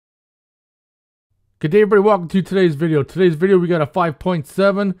Good day, everybody. Welcome to today's video. Today's video, we got a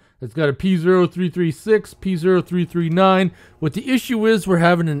 5.7. It's got a P0336 P0339. What the issue is, we're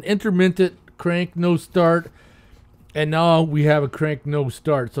having an intermittent crank no start, and now we have a crank no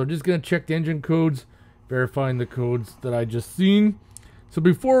start. So I'm just going to check the engine codes, verifying the codes that I just seen. So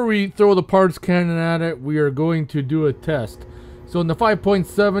before we throw the parts cannon at it, we are going to do a test. So in the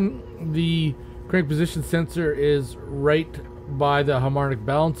 5.7, the crank position sensor is right by the harmonic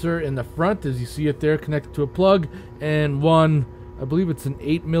balancer in the front, as you see it there, connected to a plug, and one, I believe it's an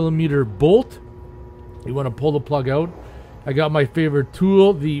 8mm bolt. You want to pull the plug out. I got my favorite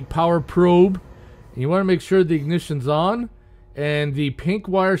tool, the power probe, and you want to make sure the ignition's on, and the pink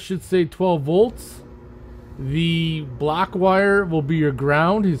wire should say 12 volts. The black wire will be your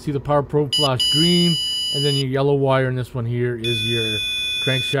ground. You see the power probe flash green, and then your yellow wire in this one here is your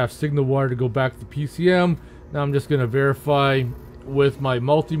crankshaft signal wire to go back to the PCM. Now I'm just going to verify with my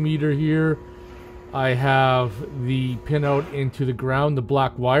multimeter here. I have the pin out into the ground, the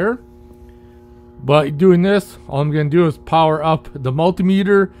black wire. By doing this, all I'm going to do is power up the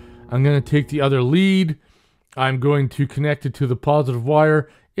multimeter. I'm going to take the other lead. I'm going to connect it to the positive wire.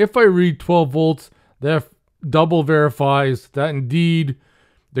 If I read 12 volts, that double verifies that indeed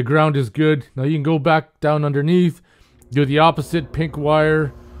the ground is good. Now you can go back down underneath, do the opposite pink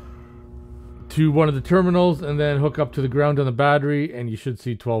wire to one of the terminals, and then hook up to the ground on the battery, and you should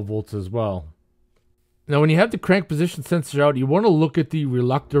see 12 volts as well. Now when you have the crank position sensor out, you want to look at the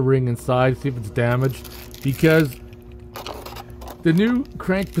reluctor ring inside, see if it's damaged, because the new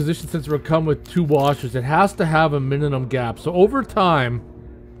crank position sensor will come with 2 washers. It has to have a minimum gap. So over time,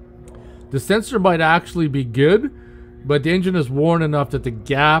 the sensor might actually be good, but the engine is worn enough that the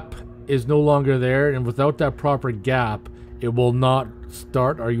gap is no longer there, and without that proper gap, it will not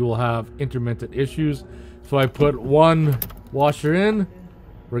start, or you will have intermittent issues. So I put 1 washer in.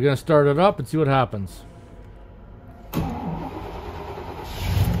 We're going to start it up and see what happens.